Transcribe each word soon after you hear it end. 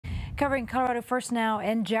Covering Colorado First now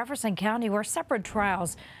in Jefferson County, where separate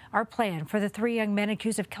trials are planned for the three young men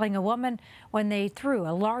accused of killing a woman when they threw a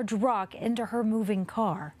large rock into her moving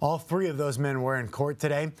car. All three of those men were in court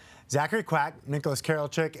today. Zachary Quack, Nicholas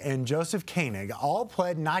Karolczyk, and Joseph Koenig all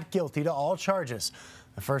pled not guilty to all charges.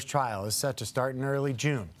 The first trial is set to start in early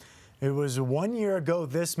June. It was 1 year ago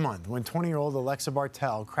this month when 20-year-old Alexa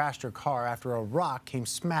Bartell crashed her car after a rock came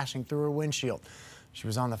smashing through her windshield. She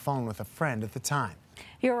was on the phone with a friend at the time.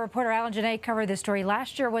 Your reporter Alan Janae covered this story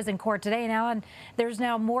last year, was in court today, and Alan, there's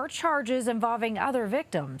now more charges involving other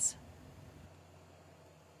victims.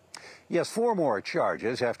 Yes, 4 more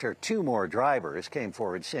charges after 2 more drivers came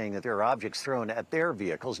forward saying that there are objects thrown at their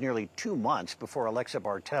vehicles nearly 2 months before Alexa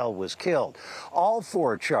Bartell was killed. All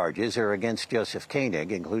 4 charges are against Joseph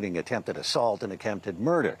Koenig, including attempted assault and attempted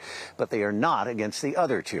murder, but they are not against the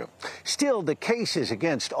other 2. Still, the cases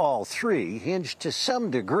against all 3 hinge to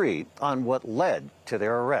some degree on what led to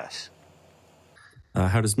their arrests.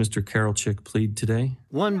 How does Mr. Karolczyk plead today?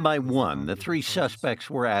 One by one, the 3 suspects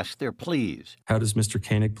were asked their pleas. How does Mr.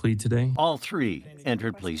 Koenig plead today? All 3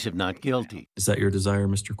 entered pleas of not guilty. Is that your desire,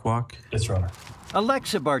 Mr. Quack? Yes, Your Honor.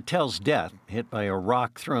 Alexa Bartell's death, hit by a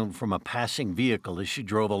rock thrown from a passing vehicle as she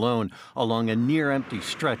drove alone along a near-empty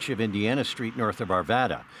stretch of Indiana Street north of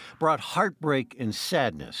Arvada, brought heartbreak and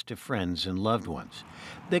sadness to friends and loved ones.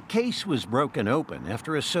 The case was broken open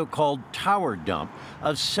after a so-called tower dump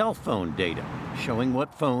of cell phone data showing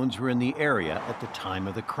what phones were in the area at the time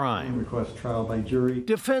of the crime. Request trial by jury.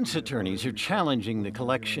 Defense attorneys are challenging the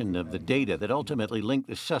collection of the data that ultimately linked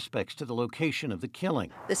the suspects to the location of the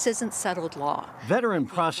killing. This isn't settled law. Veteran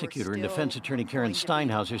prosecutor and defense attorney Karen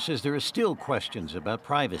Steinhauser says there are still questions about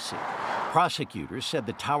privacy. Prosecutors said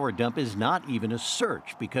the tower dump is not even a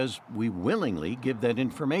search because we willingly give that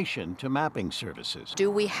information to mapping services. Do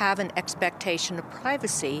we have an expectation of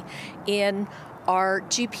privacy in our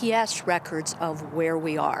GPS records of where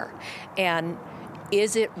we are? And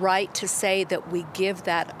is it right to say that we give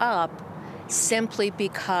that up simply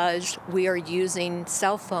because we are using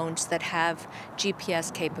cell phones that have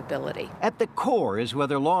GPS capability? At the core is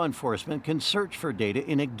whether law enforcement can search for data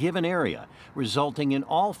in a given area, resulting in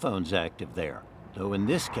all phones active there. Though in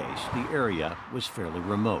this case, the area was fairly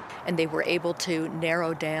remote. And they were able to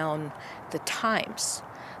narrow down the times,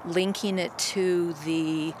 linking it to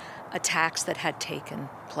the attacks that had taken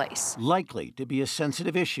place. Likely to be a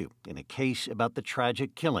sensitive issue in a case about the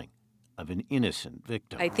tragic killing of an innocent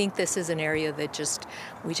victim. I think this is an area that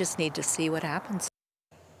we just need to see what happens.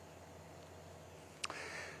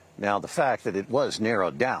 Now, the fact that it was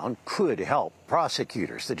narrowed down could help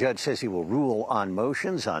prosecutors. The judge says he will rule on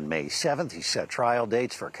motions on May 7th. He set trial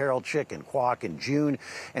dates for Karolczyk and Quack in June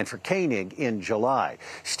and for Koenig in July.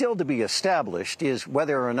 Still to be established is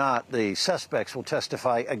whether or not the suspects will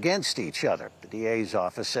testify against each other. The DA's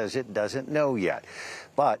office says it doesn't know yet.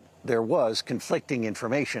 But there was conflicting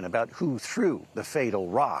information about who threw the fatal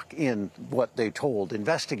rock in what they told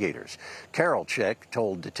investigators. Karolczyk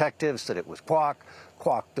told detectives that it was Quack.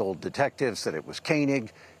 Quack told detectives that it was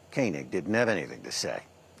Koenig. Koenig didn't have anything to say.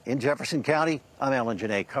 In Jefferson County, I'm Alan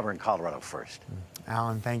Janae, covering Colorado First.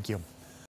 Alan, thank you.